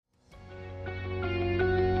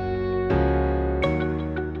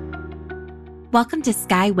Welcome to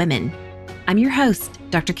Sky Women. I'm your host,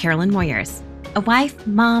 Dr. Carolyn Moyers, a wife,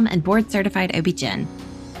 mom, and board-certified OB-GYN.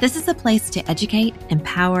 This is a place to educate,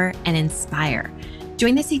 empower, and inspire.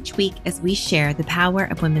 Join us each week as we share the power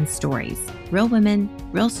of women's stories. Real women,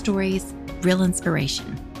 real stories, real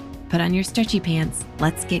inspiration. Put on your stretchy pants.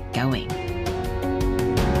 Let's get going.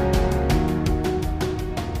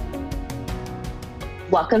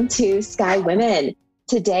 Welcome to Sky Women.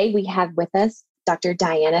 Today we have with us Dr.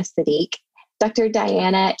 Diana Siddiq. Dr.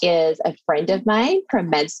 Diana is a friend of mine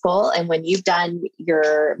from med school. And when you've done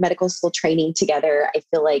your medical school training together, I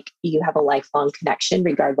feel like you have a lifelong connection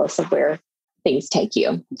regardless of where things take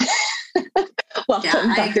you.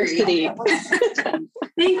 Welcome, Dr. Siddiq.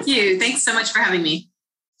 Thank you. Thanks so much for having me.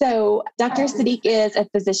 So Dr. Siddiq is a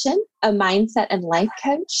physician, a mindset and life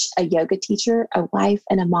coach, a yoga teacher, a wife,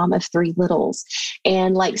 and a mom of 3 littles.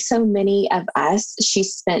 And like so many of us, she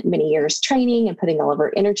spent many years training and putting all of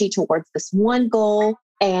her energy towards this one goal.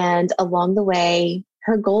 And along the way,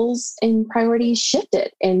 her goals and priorities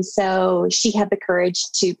shifted. And so she had the courage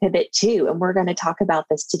to pivot too. And we're going to talk about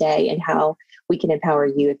this today and how we can empower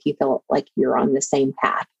you if you feel like you're on the same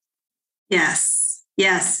path. Yes.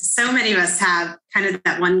 So many of us have kind of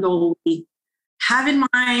that one goal we have in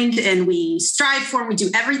mind and we strive for, and we do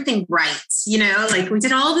everything right. Like we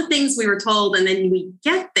did all the things we were told, and then we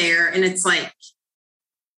get there and it's like,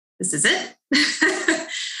 this is it.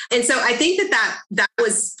 And so I think that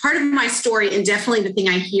was part of my story, and definitely the thing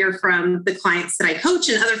I hear from the clients that I coach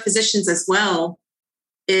and other physicians as well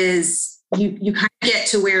is you kind of get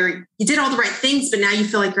to where you did all the right things, but now you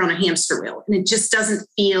feel like you're on a hamster wheel, and it just doesn't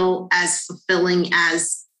feel as fulfilling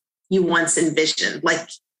as you once envisioned. Like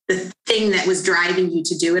the thing that was driving you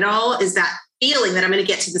to do it all is that feeling that I'm going to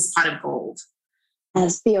get to this pot of gold.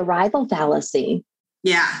 As the arrival fallacy.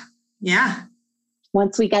 Yeah.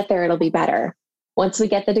 Once we get there, it'll be better. Once we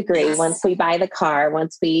get the degree, yes. Once we buy the car,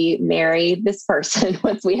 once we marry this person,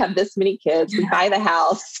 once we have this many kids, we buy the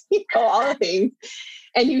house, all the things.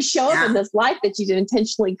 And you show up in this life that you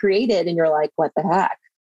intentionally created, and you're like, what the heck?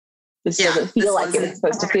 This doesn't feel like it was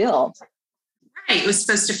supposed to feel. Right. It was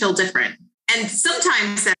supposed to feel different. And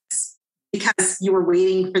sometimes that's because you were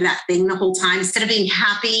waiting for that thing the whole time. Instead of being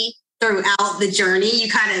happy throughout the journey,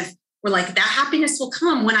 you kind of were like, that happiness will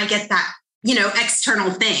come when I get that,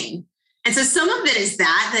 external thing. And so some of it is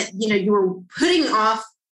that you were putting off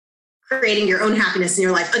creating your own happiness in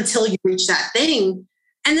your life until you reach that thing.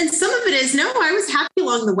 And then some of it is, no, I was happy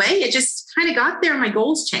along the way. It just kind of got there. My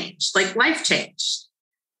goals changed, like life changed.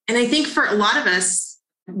 And I think for a lot of us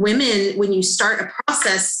women, when you start a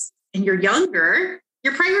process and you're younger,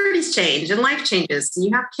 your priorities change and life changes, and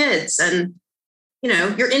you have kids and,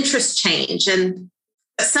 your interests change. And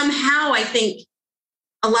somehow I think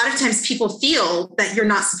a lot of times people feel that you're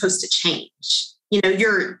not supposed to change.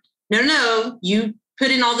 No, you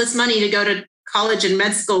put in all this money to go to college and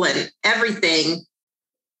med school and everything.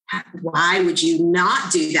 Why would you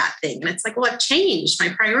not do that thing? And it's like, well, I've changed. My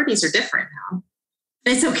priorities are different now.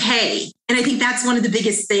 And it's okay. And I think that's one of the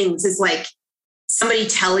biggest things is like somebody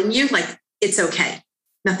telling you, like, it's okay.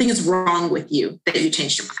 Nothing is wrong with you that you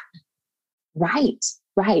changed your mind.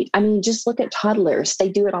 Right. I mean, just look at toddlers. They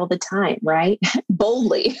do it all the time, right?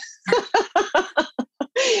 Boldly.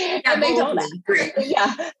 And they don't.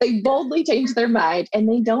 They boldly change their mind and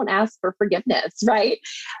they don't ask for forgiveness, right?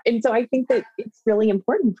 And so I think that it's really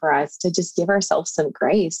important for us to just give ourselves some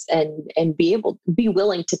grace and be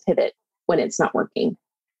willing to pivot when it's not working.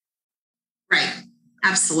 Right.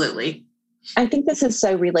 Absolutely. I think this is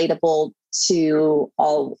so relatable to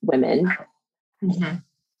all women. Mm-hmm.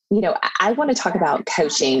 I want to talk about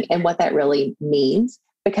coaching and what that really means,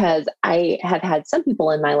 because I have had some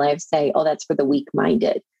people in my life say, oh, that's for the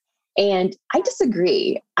weak-minded. And I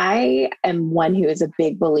disagree. I am one who is a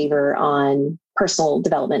big believer on personal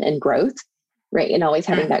development and growth, right? And always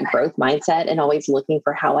having that growth mindset and always looking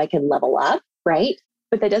for how I can level up, right?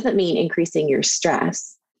 But that doesn't mean increasing your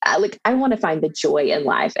stress. I want to find the joy in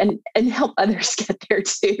life and help others get there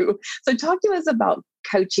too. So talk to us about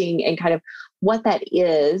coaching and kind of what that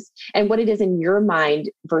is and what it is in your mind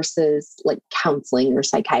versus like counseling or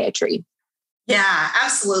psychiatry. Yeah,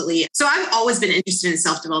 absolutely. So I've always been interested in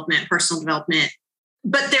self-development, personal development,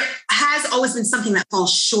 but there has always been something that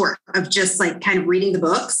falls short of just like kind of reading the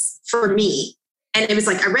books for me. And it was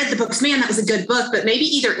like, I read the books, man, that was a good book, but maybe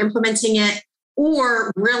either implementing it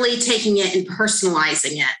or really taking it and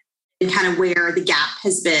personalizing it and kind of where the gap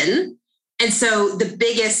has been. And so the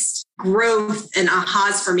biggest growth and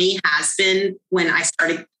ahas for me has been when I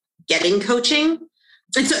started getting coaching.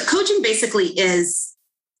 And so coaching basically is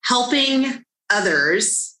helping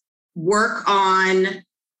others work on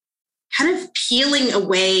kind of peeling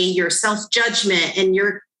away your self-judgment and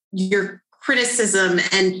your criticism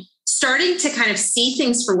and starting to kind of see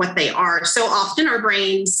things for what they are. So often our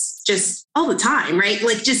brains just all the time, right?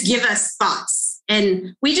 Like just give us thoughts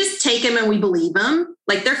and we just take them and we believe them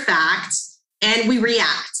like they're fact and we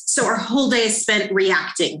react. So our whole day is spent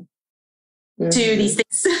reacting to these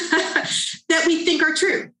things that we think are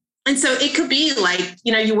true. And so it could be like,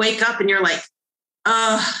 you wake up and you're like,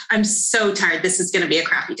 oh, I'm so tired. This is going to be a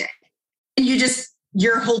crappy day. And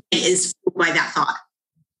your whole day is fueled by that thought.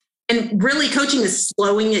 And really coaching is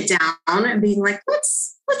slowing it down and being like,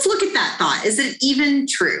 let's look at that thought. Is it even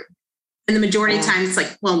true? And the majority of times it's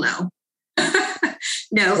like, well, no.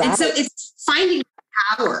 No. Right. And so it's finding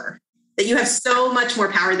power, that you have so much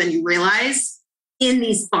more power than you realize in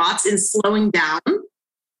these thoughts and slowing down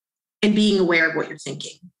and being aware of what you're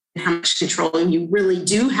thinking and how much control you really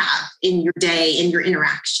do have in your day, in your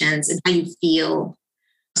interactions and how you feel.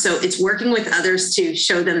 So it's working with others to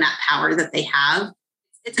show them that power that they have.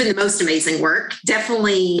 It's been the most amazing work.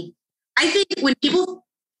 Definitely. I think when people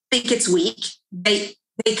think it's weak, they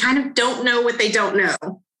kind of don't know what they don't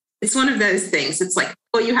know. It's one of those things. It's like,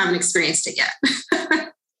 well, you haven't experienced it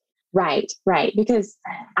yet. Right. Because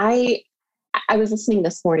I was listening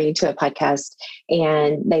this morning to a podcast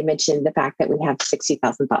and they mentioned the fact that we have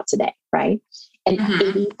 60,000 thoughts a day, right? And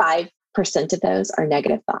 85% of those are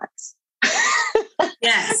negative thoughts.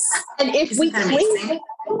 Yes. And if we cling,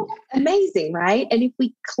 amazing, right? And if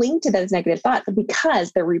we cling to those negative thoughts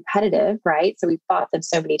because they're repetitive, right? So we've thought them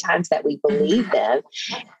so many times that we believe them,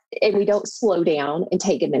 and we don't slow down and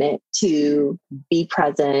take a minute to be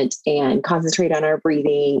present and concentrate on our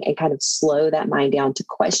breathing and kind of slow that mind down to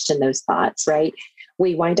question those thoughts, right?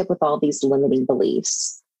 We wind up with all these limiting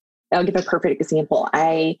beliefs. I'll give a perfect example.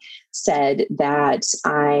 I said that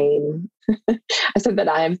I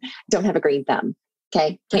don't have a green thumb.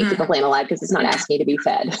 Okay. Can't keep a plant alive because it's not asking you to be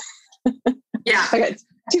fed. Yeah. I got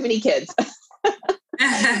too many kids.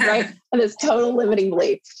 Right. And this total limiting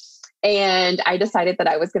belief. And I decided that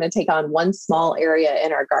I was going to take on one small area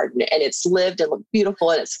in our garden, and it's lived and looked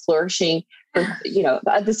beautiful and it's flourishing for,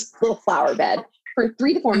 this little flower bed for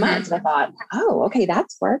 3 to 4 months. And I thought, oh, okay,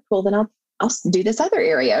 that's worked. Well, then I'll do this other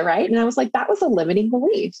area. Right. And I was like, that was a limiting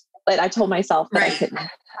belief. But I told myself that I couldn't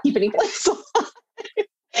keep any place alive.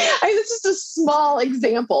 This is just a small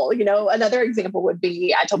example. Another example would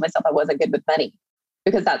be, I told myself I wasn't good with money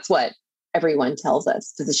because that's what everyone tells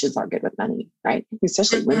us. Physicians aren't good with money, right?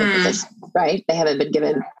 Especially women physicians, right? They haven't been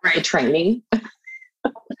given the training.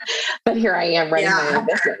 But here I am running my own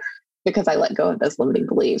business because I let go of those limiting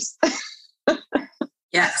beliefs.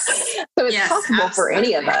 Yes. So it's possible for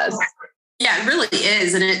any of us. Yeah, it really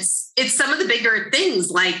is. And it's some of the bigger things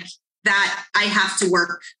like that I have to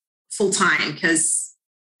work full time because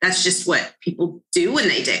that's just what people do when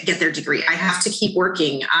they get their degree. I have to keep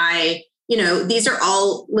working. These are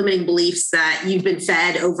all limiting beliefs that you've been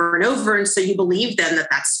fed over and over. And so you believe then that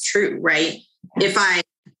that's true, right? If I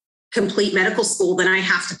complete medical school, then I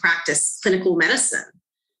have to practice clinical medicine.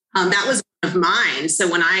 That was one of mine. So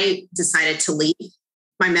when I decided to leave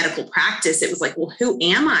my medical practice, it was like, well, who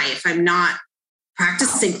am I if I'm not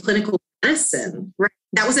practicing clinical medicine? Right?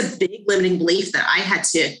 That was a big limiting belief that I had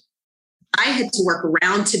to work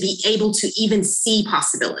around to be able to even see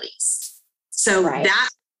possibilities. So that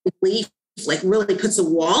belief really puts a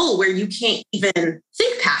wall where you can't even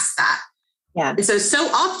think past that. Yeah. And so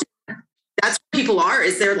often that's what people are,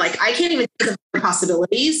 is they're like, I can't even think of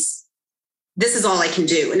possibilities. This is all I can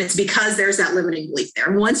do. And it's because there's that limiting belief there.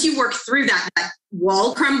 And once you work through that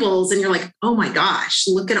wall crumbles and you're like, oh my gosh,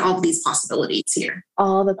 look at all these possibilities here.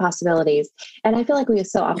 All the possibilities. And I feel like we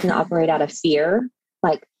so often operate out of fear.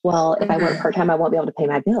 Like, well, if I work part-time, I won't be able to pay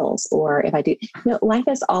my bills. Or if I do, life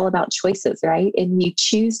is all about choices, right? And you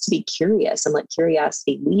choose to be curious and let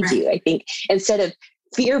curiosity lead you. I think instead of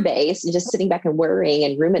fear-based and just sitting back and worrying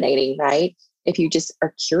and ruminating, right? If you just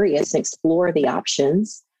are curious and explore the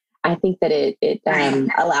options, I think that it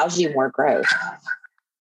allows you more growth.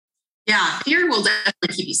 Yeah, fear will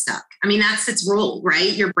definitely keep you stuck. I mean, that's its role,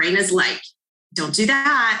 right? Your brain is like, don't do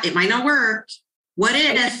that. It might not work. What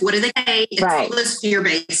if? What do they say? It's all those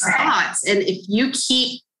fear-based thoughts. And if you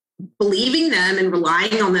keep believing them and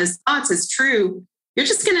relying on those thoughts as true, you're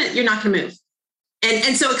not gonna move.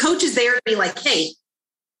 And so a coach is there to be like, hey,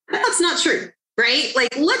 that's not true, right?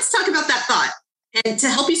 Like, let's talk about that thought. And to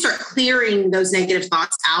help you start clearing those negative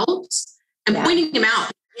thoughts out and pointing them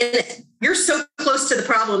out. And you're so close to the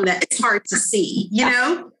problem that it's hard to see,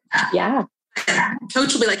 Yeah.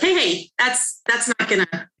 Coach will be like, hey, that's not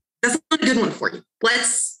a good one for you.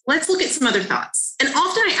 Let's look at some other thoughts. And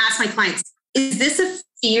often I ask my clients, is this a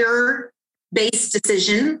fear based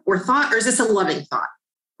decision or thought, or is this a loving thought?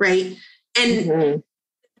 Right. And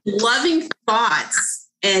loving thoughts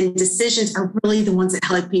and decisions are really the ones that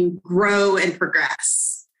help you grow and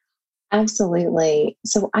progress. Absolutely.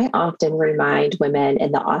 So I often remind women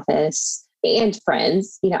in the office and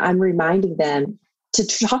friends, I'm reminding them to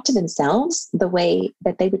talk to themselves the way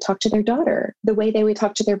that they would talk to their daughter, the way they would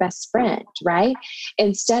talk to their best friend, right?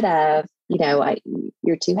 Instead of,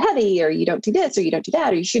 you're too heavy, or you don't do this, or you don't do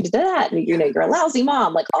that, or you should do that, and you're a lousy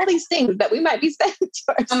mom, like all these things that we might be saying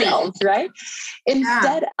to ourselves, right?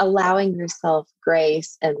 Instead, allowing yourself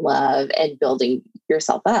grace and love and building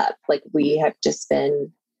yourself up. Like we have just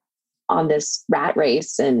been on this rat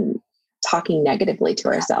race and talking negatively to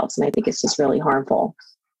ourselves. And I think it's just really harmful.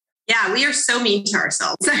 Yeah, we are so mean to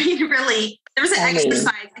ourselves. I mean, really, there was an exercise,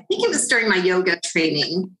 I think it was during my yoga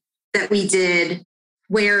training that we did,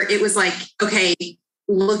 where it was like, okay,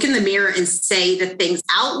 look in the mirror and say the things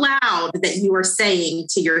out loud that you are saying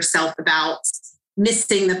to yourself about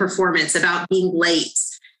missing the performance, about being late.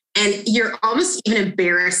 And you're almost even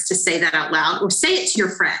embarrassed to say that out loud, or say it to your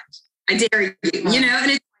friend. I dare you, and it's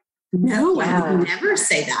like, no, I would never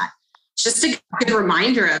say that. Just a good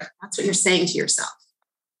reminder of that's what you're saying to yourself.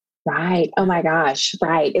 Right. Oh my gosh.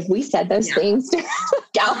 Right. If we said those things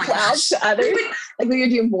out loud to others, like we would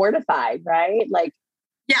be mortified, right? Like,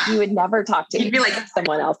 you would never talk to You'd be like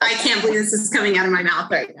someone else. I can't believe this is coming out of my mouth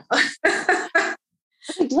right now.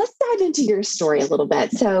 Let's dive into your story a little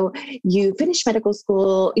bit. So you finished medical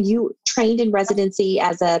school, you trained in residency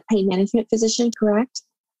as a pain management physician, correct?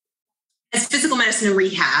 It's physical medicine and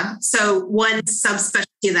rehab. So one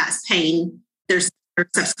subspecialty of that is pain. There's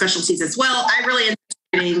subspecialties as well. I really ended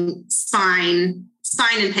up doing spine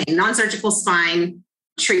and pain, non-surgical spine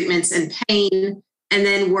treatments and pain, and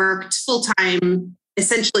then worked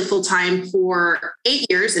essentially full-time for 8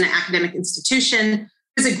 years in an academic institution.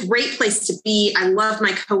 It was a great place to be. I loved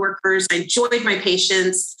my coworkers. I enjoyed my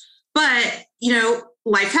patients, but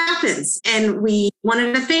life happens, and we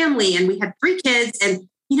wanted a family, and we had 3 kids. And,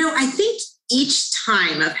 I think each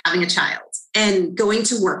time of having a child and going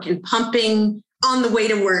to work and pumping on the way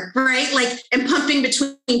to work, right? Like, and pumping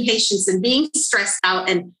between patients and being stressed out.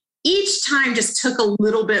 And each time just took a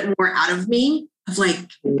little bit more out of me of like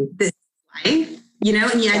this life, and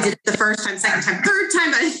I did it the first time, second time, third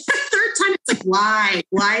time, but third time, it's like, why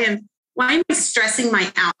am I stressing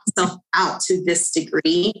myself out to this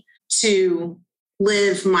degree to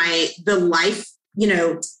live the life,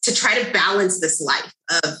 to try to balance this life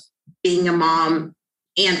of being a mom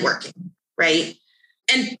and working, right?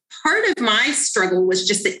 And part of my struggle was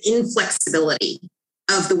just the inflexibility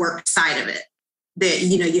of the work side of it. That,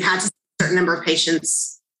 you had to see a certain number of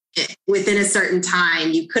patients within a certain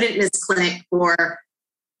time. You couldn't miss clinic for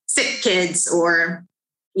sick kids or,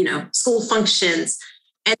 school functions.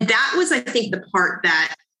 And that was, I think, the part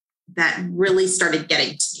that really started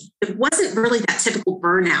getting to me. It wasn't really that typical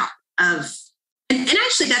burnout of, and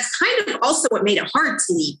actually that's kind of also what made it hard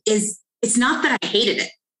to leave, is it's not that I hated it.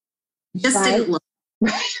 It just didn't look.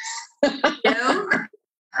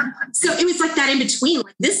 So it was like that in between,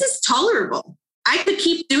 like, this is tolerable. I could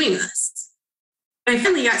keep doing this. But I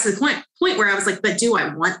finally got to the point where I was like, but do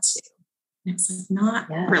I want to? And it's like, not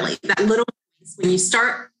really. That little voice, when you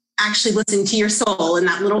start actually listening to your soul and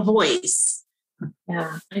that little voice,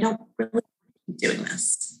 I don't really keep doing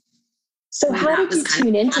this. So how did you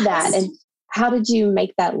tune into that? And how did you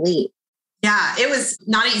make that leap? Yeah, it was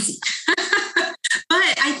not easy. But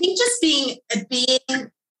I think just being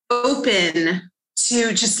open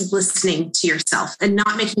to just listening to yourself and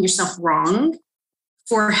not making yourself wrong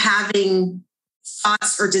for having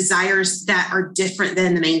thoughts or desires that are different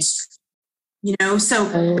than the mainstream,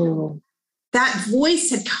 So that voice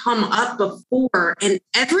had come up before. And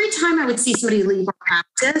every time I would see somebody leave our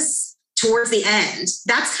practice towards the end,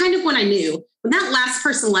 that's kind of when I knew. When that last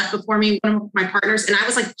person left before me, one of my partners, and I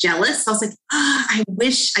was like jealous. I was like, I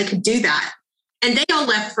wish I could do that. And they all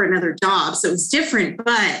left for another job. So it was different,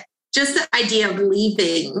 but just the idea of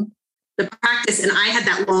leaving the practice, and I had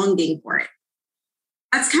that longing for it.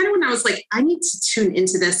 That's kind of when I was like, I need to tune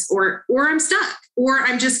into this, or I'm stuck, or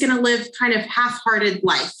I'm just going to live kind of half-hearted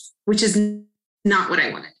life, which is not what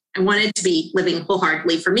I wanted. I wanted to be living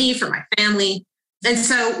wholeheartedly for me, for my family. And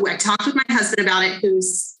so I talked with my husband about it,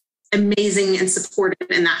 who's amazing and supportive,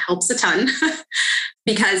 and that helps a ton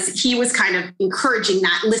because he was kind of encouraging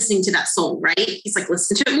that, listening to that soul, right? He's like,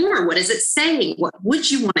 listen to it more. What is it saying? What would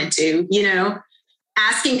you want to do?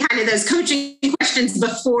 Asking kind of those coaching questions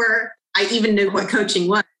before I even knew what coaching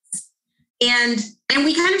was. And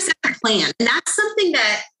we kind of set a plan. And that's something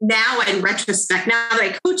that now in retrospect, now that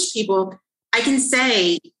I coach people, I can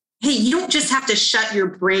say, hey, you don't just have to shut your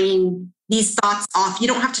brain, these thoughts off. You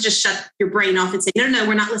don't have to just shut your brain off and say, no,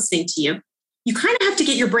 we're not listening to you. You kind of have to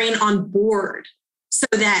get your brain on board so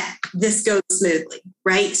that this goes smoothly,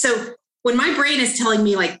 right? So when my brain is telling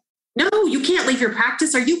me like, no, you can't leave your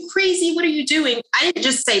practice. Are you crazy? What are you doing? I didn't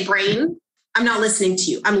just say, brain, I'm not listening to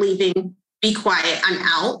you. I'm leaving. Be quiet. I'm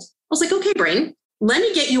out. I was like, okay, brain, let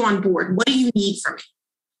me get you on board. What do you need from me?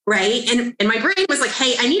 Right. And my brain was like,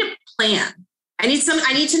 hey, I need a plan. I need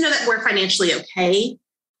to know that we're financially okay.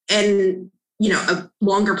 And, a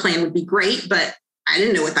longer plan would be great, but I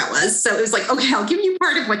didn't know what that was. So it was like, okay, I'll give you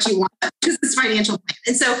part of what you want because it's financial plan.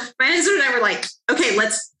 And so my husband and I were like, okay,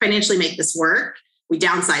 let's financially make this work. We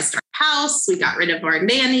downsized our house. We got rid of our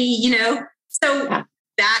nanny, So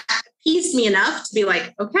that eased me enough to be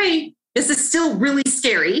like, okay, this is still really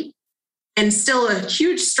scary and still a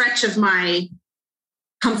huge stretch of my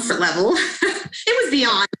comfort level. It was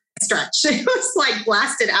beyond a stretch. It was like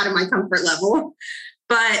blasted out of my comfort level,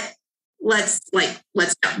 but let's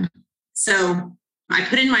go. So I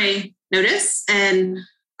put in my notice, and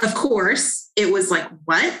of course it was like,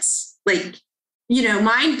 what? Like,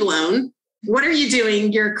 mind blown. What are you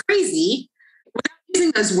doing? You're crazy. Without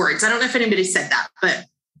using those words. I don't know if anybody said that, but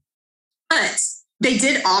they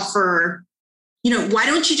did offer, why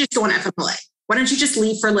don't you just go on FMLA? Why don't you just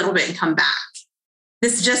leave for a little bit and come back?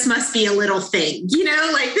 This just must be a little thing,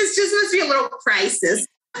 this just must be a little crisis.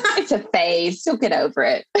 It's a phase. You'll get over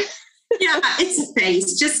it. Yeah, it's a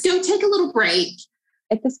phase. Just go take a little break.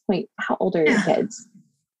 At this point, how old are your kids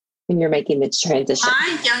when you're making the transition?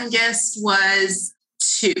 My youngest was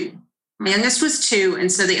 2. My youngest was 2.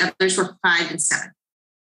 And so the others were 5 and 7.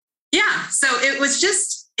 Yeah. So it was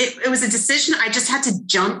just, it was a decision I just had to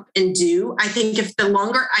jump and do. I think if the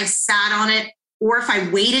longer I sat on it, or if I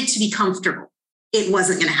waited to be comfortable, it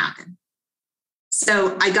wasn't going to happen.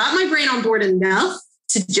 So I got my brain on board enough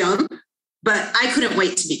to jump, but I couldn't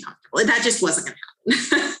wait to be comfortable. That just wasn't going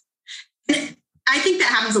to happen. And I think that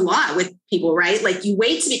happens a lot with people, right? Like you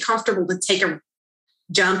wait to be comfortable to take a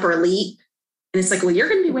jump or a leap. And it's like, well, you're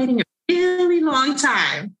going to be waiting a really long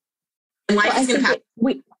time. And life is going to happen.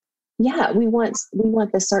 We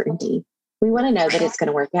want the certainty. We want to know that it's going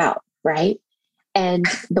to work out, right? And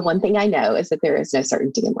the one thing I know is that there is no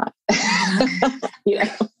certainty in life.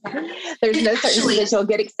 There's no certainty that you'll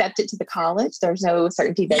get accepted to the college. There's no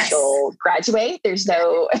certainty that you'll graduate. There's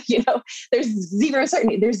no, there's zero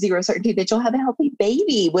certainty. There's zero certainty that you'll have a healthy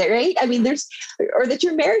baby, right? I mean, or that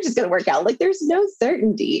your marriage is going to work out. Like there's no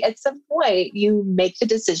certainty. At some point, you make the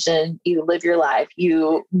decision, you live your life,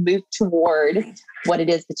 you move toward what it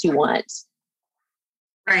is that you want.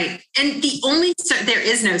 Right. And there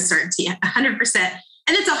is no certainty, 100%.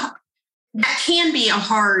 And that can be a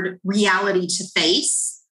hard reality to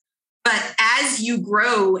face. But as you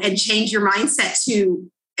grow and change your mindset to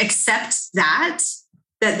accept that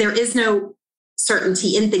there is no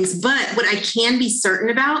certainty in things, but what I can be certain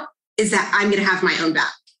about is that I'm going to have my own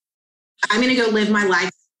back. I'm going to go live my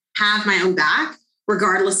life, have my own back,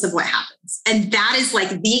 regardless of what happens. And that is like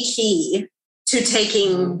the key to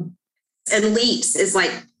taking and leaps is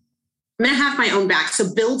like, I'm going to have my own back.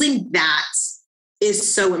 So building that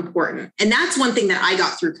is so important. And that's one thing that I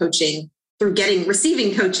got through coaching, through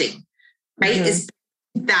receiving coaching, right? Mm-hmm. Is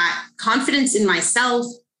that confidence in myself,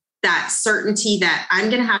 that certainty that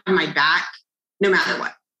I'm going to have my back no matter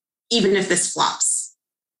what, even if this flops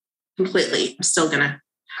completely, I'm still going to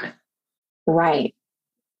have it. Right.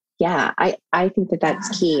 Yeah. I think that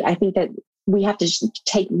that's key. I think that we have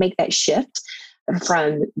to make that shift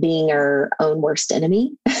from being our own worst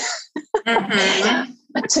enemy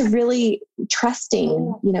to really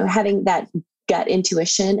trusting, having that gut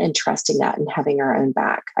intuition and trusting that and having our own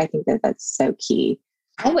back. I think that that's so key.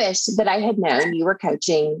 I wish that I had known you were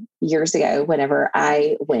coaching years ago whenever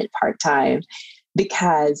I went part-time,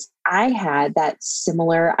 because I had that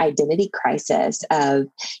similar identity crisis of,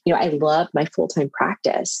 I love my full-time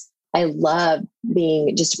practice. I love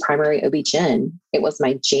being just a primary OB-GYN. It was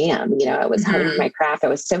my jam. I was honing my craft. I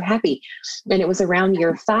was so happy. And it was around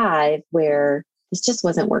year 5 where this just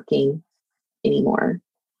wasn't working anymore.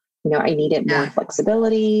 I needed more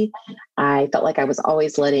flexibility. I felt like I was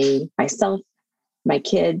always letting myself, my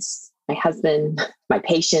kids, my husband, my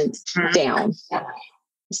patients down.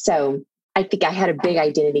 So I think I had a big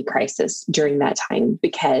identity crisis during that time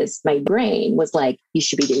because my brain was like, you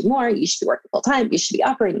should be doing more. You should be working full time. You should be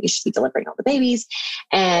operating. You should be delivering all the babies.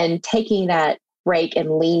 And taking that break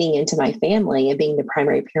and leaning into my family and being the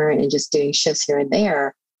primary parent and just doing shifts here and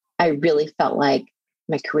there, I really felt like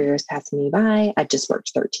my career is passing me by. I've just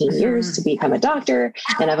worked 13 years to become a doctor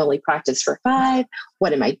and I've only practiced for 5.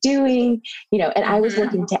 What am I doing? And I was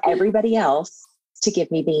looking to everybody else to give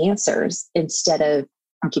me the answers instead of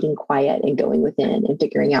getting quiet and going within and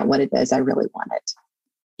figuring out what it is I really wanted.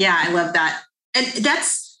 Yeah, I love that. And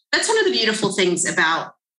that's one of the beautiful things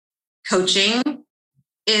about coaching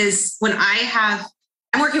is when I'm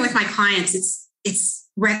working with my clients, it's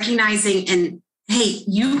recognizing and, hey,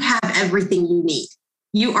 you have everything you need.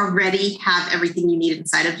 You already have everything you need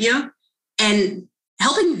inside of you, and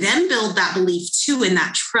helping them build that belief too, and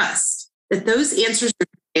that trust that those answers are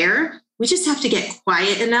there. We just have to get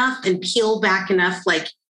quiet enough and peel back enough like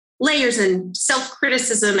layers and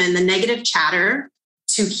self-criticism and the negative chatter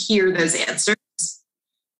to hear those answers.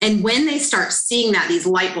 And when they start seeing that, these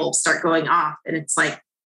light bulbs start going off, and it's like,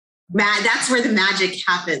 that's where the magic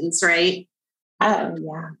happens, right? Oh,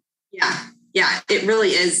 yeah. Yeah. Yeah. It really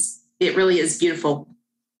is. It really is beautiful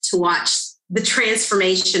to watch the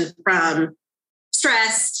transformation from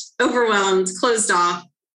stressed, overwhelmed, closed off,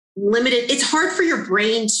 limited. It's hard for your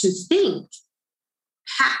brain to think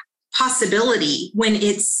possibility when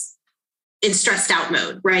it's in stressed out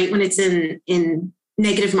mode, right? When it's in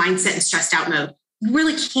negative mindset and stressed out mode, you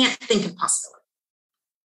really can't think of possibility.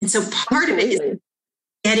 And so part of it is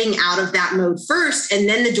getting out of that mode first, and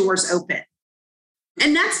then the doors open.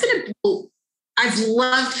 And that's been I've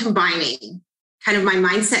loved combining kind of my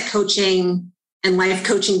mindset coaching and life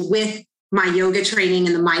coaching with my yoga training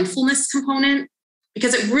and the mindfulness component,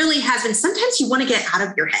 because it really has been, sometimes you want to get out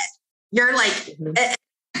of your head. You're like,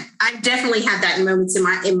 I've definitely had that in moments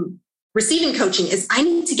in receiving coaching is I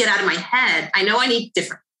need to get out of my head. I know I need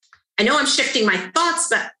different. I know I'm shifting my thoughts,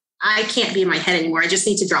 but I can't be in my head anymore. I just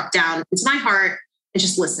need to drop down into my heart and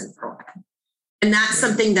just listen for a while. And that's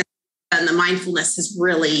something that the mindfulness has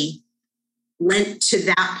really lent to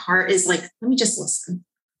that part, is like, let me just listen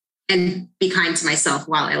and be kind to myself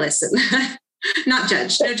while I listen. Not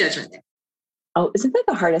judge, no judgment there. Oh, isn't that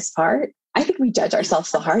the hardest part? I think we judge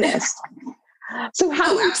ourselves the hardest. So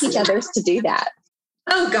how do we teach others to do that?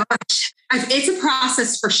 Oh gosh, it's a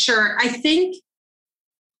process for sure. I think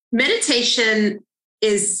meditation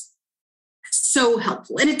is so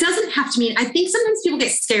helpful. And it doesn't have to mean, I think sometimes people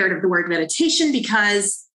get scared of the word meditation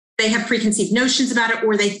because they have preconceived notions about it,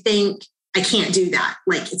 or they think, I can't do that.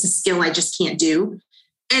 Like it's a skill I just can't do.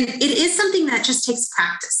 And it is something that just takes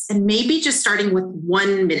practice, and maybe just starting with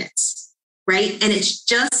 1 minute, right? And it's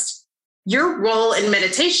just your role in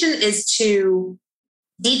meditation is to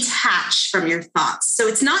detach from your thoughts. So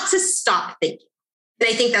it's not to stop thinking. And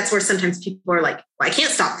I think that's where sometimes people are like, well, I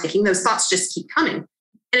can't stop thinking. Those thoughts just keep coming.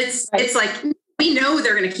 And it's like, we know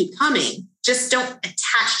they're going to keep coming. Just don't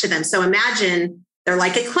attach to them. So imagine they're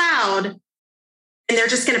like a cloud and they're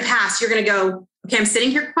just going to pass. You're going to go, okay, I'm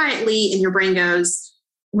sitting here quietly, and your brain goes,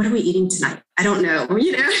 what are we eating tonight? I don't know. What are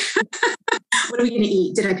we going to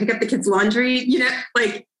eat? Did I pick up the kids' laundry?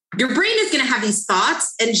 Like your brain is going to have these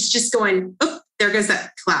thoughts, and it's just going, oh, there goes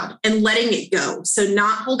that cloud, and letting it go. So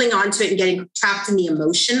not holding on to it and getting trapped in the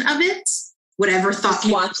emotion of it, whatever thought.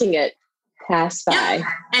 Watching it pass by. Yep.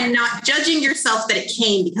 And not judging yourself that it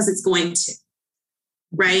came, because it's going to,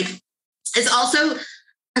 right? It's also,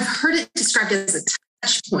 I've heard it described as a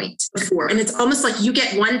touch point before. And it's almost like you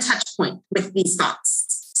get one touch point with these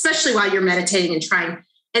thoughts, especially while you're meditating and trying.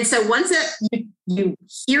 And so once you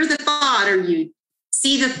hear the thought or you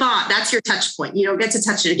see the thought, that's your touch point. You don't get to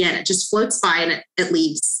touch it again. It just floats by and it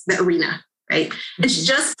leaves the arena, right? Mm-hmm. It's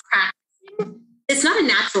just practicing. It's not a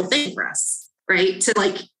natural thing for us, right? To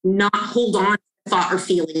like not hold on to the thought or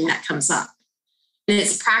feeling that comes up. And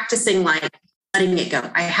it's practicing like letting it go.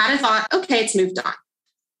 I had a thought, okay, it's moved on.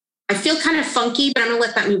 I feel kind of funky, but I'm going to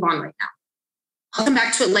let that move on right now. I'll come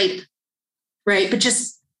back to it later, right? But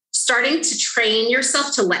just starting to train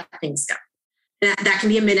yourself to let things go. And that can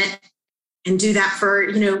be a minute, and do that for,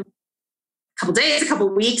 a couple days, a couple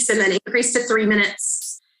weeks, and then increase to 3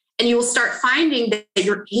 minutes. And you will start finding that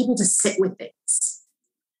you're able to sit with things,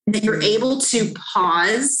 that you're able to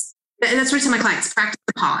pause. And that's what I tell my clients, practice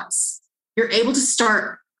the pause. You're able to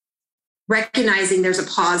start recognizing there's a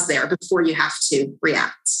pause there before you have to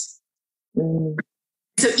react. Mm.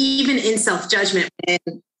 So even in self-judgment,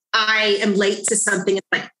 when I am late to something, it's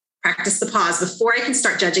like practice the pause before I can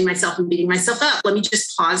start judging myself and beating myself up. Let me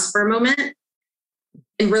just pause for a moment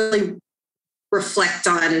and really reflect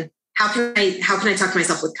on how can I talk to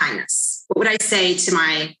myself with kindness? What would I say to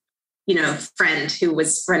my, friend who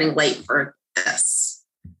was running late for this?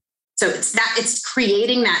 So it's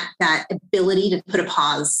creating that ability to put a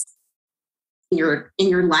pause in your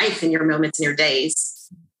life, in your moments, in your days.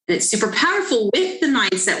 And it's super powerful with the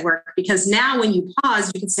mindset work, because now when you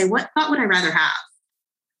pause, you can say, what thought would I rather have?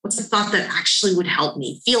 What's a thought that actually would help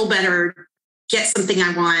me feel better, get something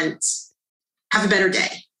I want, have a better day?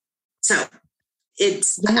 So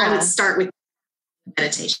I would start with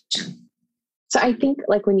meditation. So I think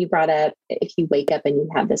like when you brought up, if you wake up and you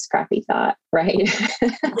have this crappy thought, right?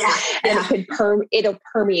 Yeah. And it'll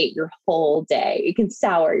permeate your whole day. It can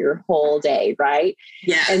sour your whole day, right?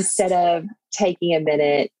 Yes. Instead of taking a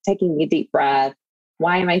minute, taking a deep breath,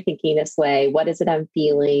 why am I thinking this way? What is it I'm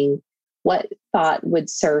feeling? What thought would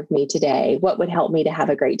serve me today? What would help me to have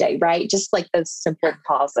a great day, right? Just like those simple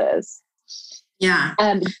pauses. Yeah.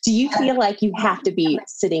 Do you feel like you have to be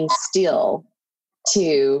sitting still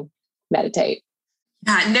to meditate?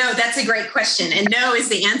 No, that's a great question. And no is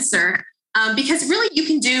the answer. Because really you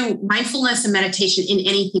can do mindfulness and meditation in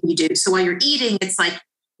anything you do. So while you're eating, it's like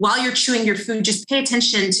while you're chewing your food, just pay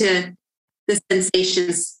attention to the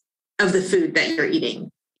sensations of the food that you're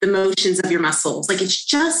eating, the motions of your muscles. Like it's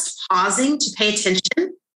just pausing to pay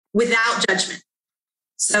attention without judgment.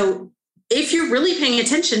 So if you're really paying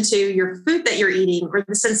attention to your food that you're eating or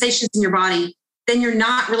the sensations in your body, then you're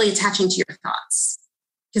not really attaching to your thoughts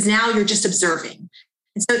because now you're just observing.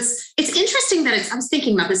 And so it's interesting that I was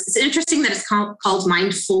thinking about this. It's interesting that it's called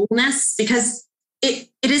mindfulness because it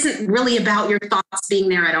isn't really about your thoughts being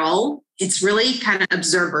there at all. It's really kind of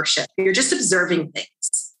observership. You're just observing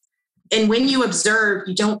things. And when you observe,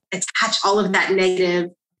 you don't attach all of that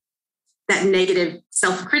negative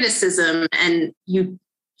self-criticism and you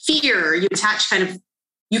attach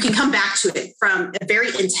you can come back to it from a very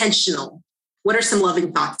intentional, what are some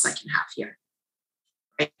loving thoughts I can have here?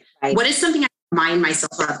 Right. What is something I remind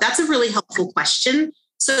myself of? That's a really helpful question.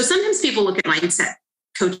 So sometimes people look at mindset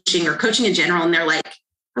coaching or coaching in general, and they're like,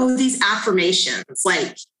 oh, these affirmations,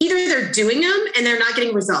 like either they're doing them and they're not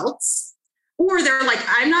getting results, or they're like,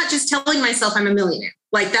 I'm not just telling myself I'm a millionaire.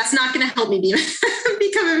 Like that's not going to help me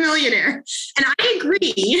become a millionaire. And I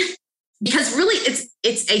agree because really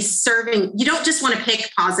it's a serving. You don't just want to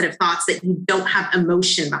pick positive thoughts that you don't have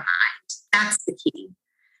emotion behind. That's the key.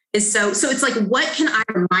 So it's like, what can I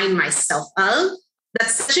remind myself of?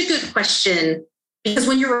 That's such a good question because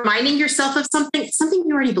when you're reminding yourself of something, it's something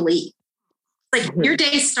you already believe. Like your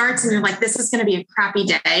day starts and you're like, this is going to be a crappy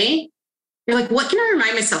day. You're like, what can I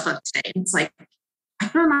remind myself of today? And it's like, I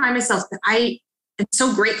can remind myself that I am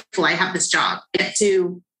so grateful I have this job. I get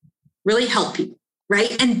to really help people,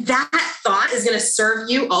 right? And that thought is going to serve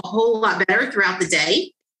you a whole lot better throughout the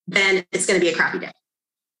day than it's going to be a crappy day.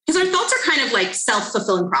 Because our thoughts are kind of like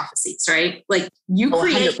self-fulfilling prophecies, right? Like you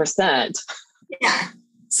create 100%. Yeah.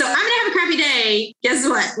 So I'm going to have a crappy day. Guess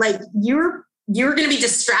what? Like you're going to be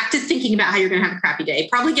distracted thinking about how you're going to have a crappy day.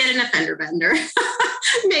 Probably get an offender bender.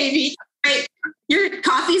 Maybe. Right? Your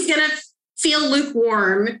coffee's going to feel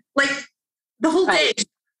lukewarm. Like the whole day.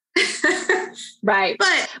 Right.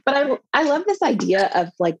 But I love this idea of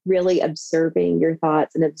like really observing your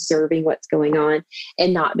thoughts and observing what's going on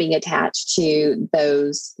and not being attached to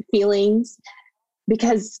those feelings,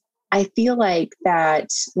 because I feel like that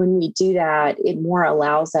when we do that, it more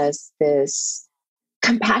allows us this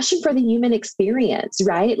compassion for the human experience,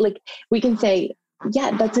 right? Like we can say,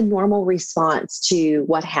 yeah, that's a normal response to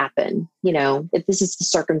what happened. You know, if this is the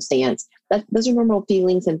circumstance, those are normal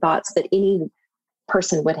feelings and thoughts that any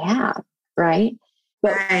person would have. Right.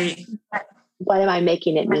 But right. What am I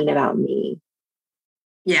making it mean about me?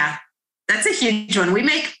 Yeah, that's a huge one. We're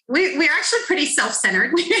actually pretty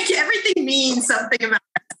self-centered. We make everything mean something about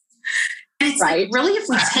us. And it's right. Like, really, if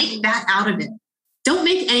we take that out of it, don't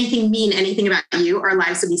make anything mean anything about you, our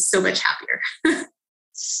lives would be so much happier.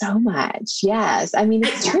 So much. Yes. I mean,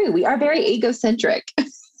 it's true. We are very egocentric.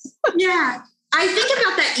 Yeah. I think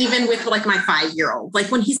about that even with like my 5-year-old, like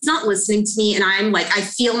when he's not listening to me and I'm like, I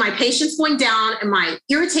feel my patience going down and my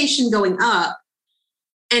irritation going up.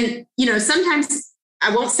 And, you know, sometimes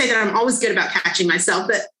I won't say that I'm always good about catching myself,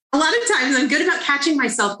 but a lot of times I'm good about catching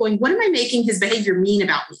myself going, what am I making his behavior mean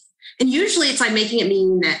about me? And usually it's like making it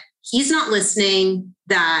mean that he's not listening,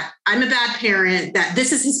 that I'm a bad parent, that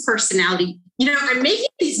this is his personality. You know, I'm making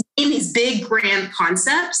these big grand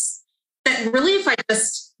concepts that really, if I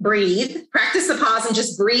just breathe, practice the pause and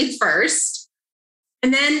just breathe first.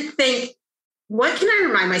 And then think, what can I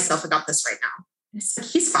remind myself about this right now? It's like,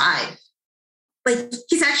 he's 5. Like,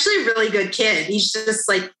 he's actually a really good kid. He's just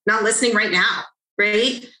like not listening right now,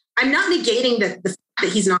 right? I'm not negating the fact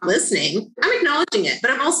that he's not listening. I'm acknowledging it,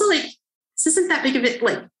 but I'm also like, this isn't that big of it.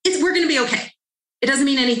 Like, we're going to be okay. It doesn't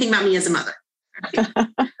mean anything about me as a mother.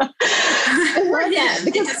 I love that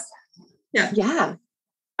because, yeah.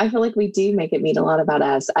 I feel like we do make it mean a lot about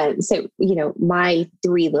us. So, you know, my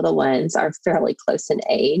 3 little ones are fairly close in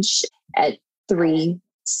age at 3,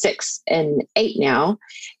 6, and 8 now.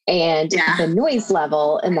 And the noise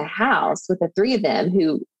level in the house with the 3 of them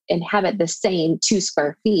who inhabit the same 2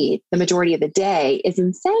 square feet the majority of the day is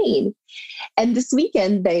insane. And this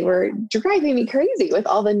weekend they were driving me crazy with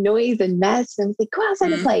all the noise and mess. And I was like, go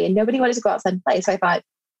outside and play. And nobody wanted to go outside and play. So I thought,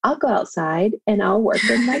 I'll go outside and I'll work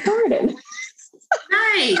in my garden.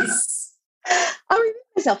 Nice. I'll remind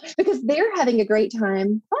myself because they're having a great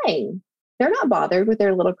time playing. They're not bothered with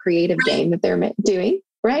their little creative game that they're doing.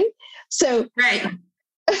 Right. So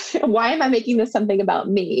why am I making this something about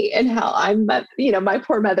me and how I'm, my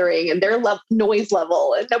poor mothering and their noise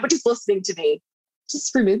level and nobody's listening to me?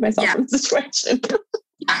 Just remove myself from the situation.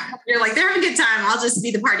 You're like, they're having a good time. I'll just be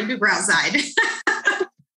the party pooper outside.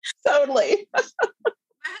 Totally.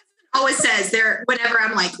 Always says whenever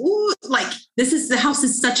I'm like, ooh, like the house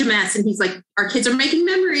is such a mess. And he's like, our kids are making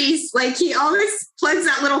memories. Like he always plugs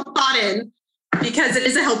that little thought in because it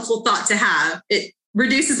is a helpful thought to have. It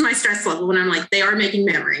reduces my stress level when I'm like, they are making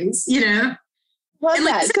memories, Love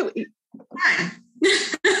that.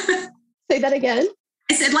 Say that again.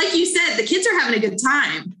 I said, like you said, the kids are having a good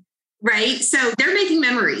time, right? So they're making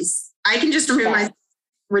memories. I can just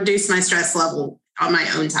reduce my stress level on my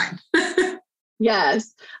own time.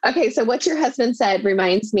 Yes. Okay. So what your husband said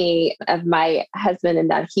reminds me of my husband and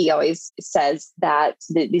that he always says that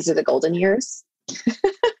these are the golden years.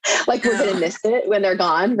 Like we're going to miss it when they're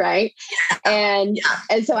gone. Right. And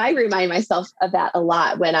so I remind myself of that a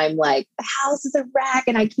lot when I'm like, the house is a wreck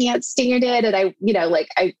and I can't stand it. And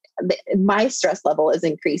my stress level is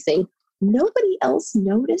increasing. Nobody else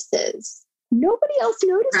notices.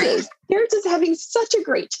 Right. They're just having such a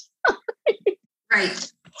great time.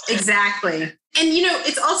 Right. Exactly. And,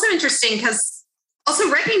 it's also interesting because also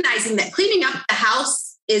recognizing that cleaning up the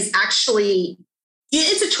house is actually,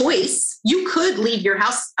 it's a choice. You could leave your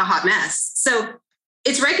house a hot mess. So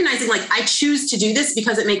it's recognizing like, I choose to do this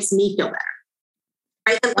because it makes me feel better.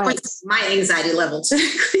 Right. It lowers my anxiety level to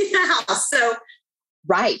clean the house. So.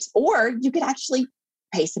 Right. Or you could actually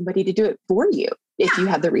pay somebody to do it for you if you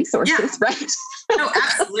have the resources, right? No,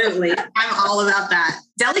 absolutely. I'm all about that.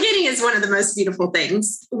 Delegating is one of the most beautiful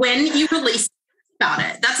things when you release about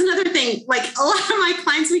it. That's another thing. Like a lot of my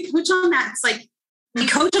clients, we coach on that. It's like we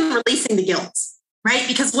coach on releasing the guilt, right?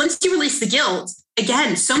 Because once you release the guilt,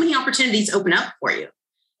 again, so many opportunities open up for you.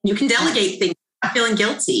 You can delegate things without feeling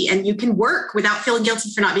guilty, and you can work without feeling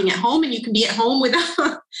guilty for not being at home, and you can be at home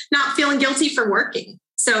without not feeling guilty for working.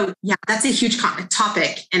 So that's a huge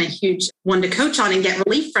topic and a huge one to coach on and get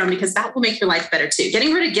relief from, because that will make your life better too.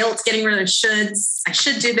 Getting rid of guilt, getting rid of shoulds. I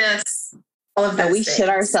should do this. All of those we shit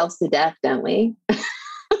ourselves to death, don't we?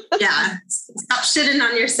 Yeah. Stop shitting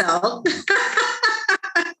on yourself.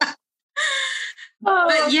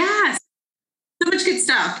 But yes, so much good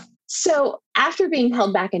stuff. So after being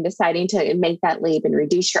held back and deciding to make that leap and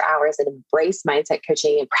reduce your hours and embrace mindset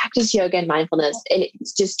coaching and practice yoga and mindfulness, and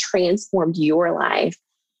it's just transformed your life.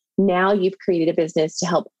 Now you've created a business to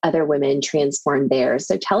help other women transform theirs.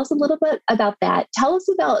 So tell us a little bit about that. Tell us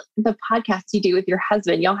about the podcast you do with your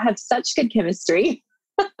husband. Y'all have such good chemistry.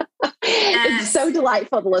 It's so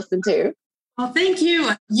delightful to listen to. Well, thank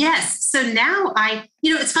you. Yes. So now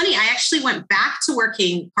it's funny. I actually went back to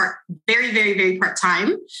working very, very, very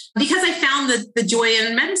part-time because I found the joy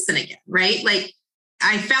in medicine again, right? Like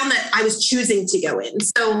I found that I was choosing to go in.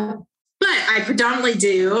 So, but I predominantly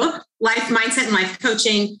do life mindset and life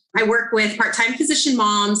coaching. I work with part-time physician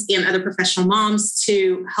moms and other professional moms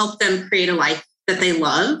to help them create a life that they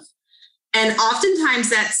love. And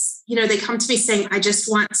oftentimes that's, they come to me saying, I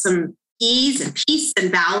just want some ease and peace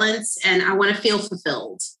and balance, and I want to feel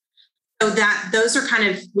fulfilled. So that those are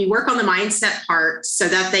we work on the mindset part so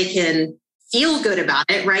that they can feel good about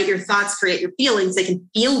it, right? Your thoughts create your feelings. They can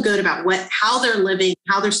feel good about how they're living,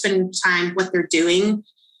 how they're spending time, what they're doing.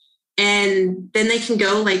 And then they can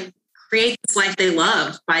go create this life they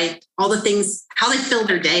love by all the things, how they fill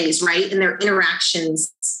their days, right? And their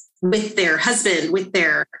interactions with their husband, with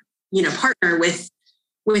their, partner, with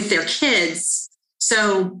their kids.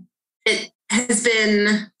 So it has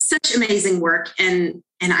been such amazing work. And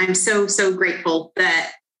I'm so, so grateful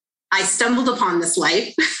that I stumbled upon this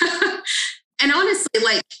life. And honestly,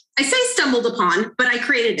 I say stumbled upon, but I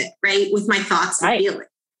created it, right? With my thoughts and feelings.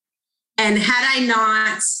 And had I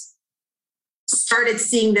not started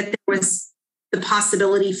seeing that there was the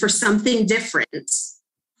possibility for something different,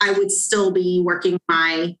 I would still be working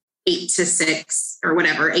my 8 to 6 or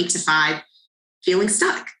whatever, 8 to 5, feeling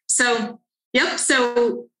stuck. So,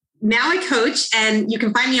 So now I coach, and you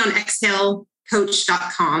can find me on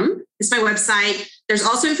exhalecoach.com. It's my website. There's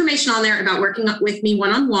also information on there about working with me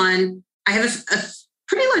one-on-one. I have a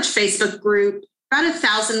pretty large Facebook group, about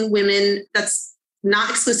 1,000 women. That's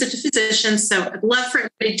not exclusive to physicians. So I'd love for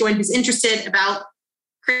everybody to join who's interested about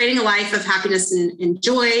creating a life of happiness and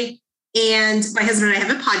joy. And my husband and I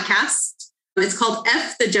have a podcast. It's called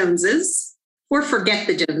F the Joneses or Forget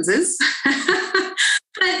the Joneses.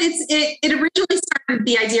 But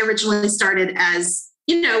the idea originally started as,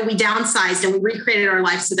 we downsized and we recreated our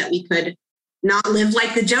life so that we could not live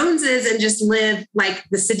like the Joneses and just live like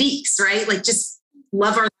the Siddiqs, right? Like just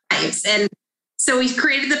love our lives. And so we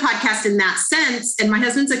created the podcast in that sense. And my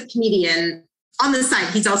husband's a comedian on the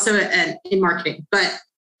side. He's also in marketing. But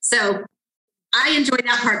so I enjoy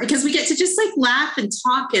that part because we get to just like laugh and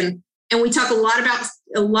talk. And we talk a lot about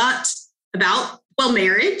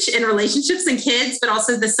marriage and relationships and kids, but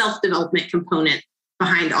also the self-development component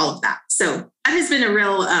behind all of that. So that has been a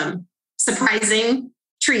real surprising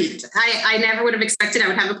treat. I never would have expected I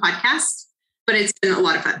would have a podcast, but it's been a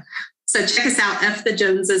lot of fun. So check us out, F the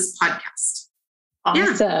Joneses podcast.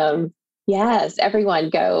 Awesome. Yeah. Yes,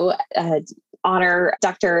 everyone go honor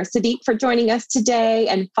Dr. Siddiq for joining us today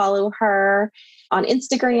and follow her on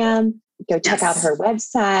Instagram. Go check out her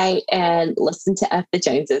website and listen to F the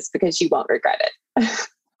Joneses because you won't regret it.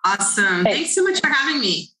 Awesome. Thanks so much for having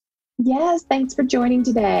me. Yes. Thanks for joining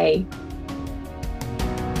today.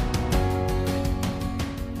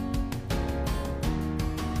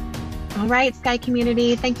 All right, Sky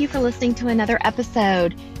community. Thank you for listening to another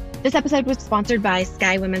episode. This episode was sponsored by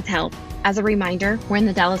Sky Women's Health. As a reminder, we're in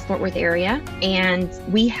the Dallas-Fort Worth area, and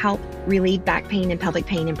we help relieve back pain and pelvic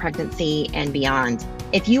pain in pregnancy and beyond.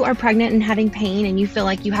 If you are pregnant and having pain and you feel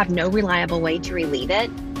like you have no reliable way to relieve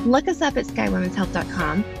it, look us up at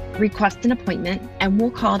skywomenshealth.com, request an appointment, and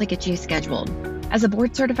we'll call to get you scheduled. As a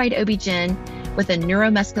board-certified OB-GYN with a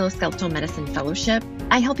neuromusculoskeletal medicine fellowship,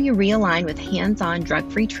 I help you realign with hands-on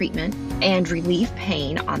drug-free treatment and relieve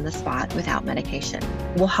pain on the spot without medication.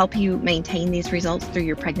 We'll help you maintain these results through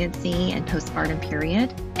your pregnancy and postpartum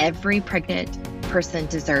period. Every pregnant person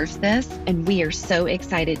deserves this, and we are so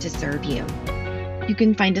excited to serve you. You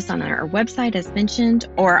can find us on our website, as mentioned,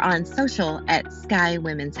 or on social at Sky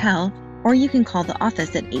Women's Health, or you can call the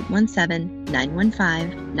office at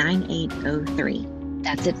 817-915-9803.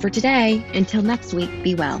 That's it for today. Until next week,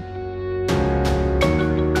 be well.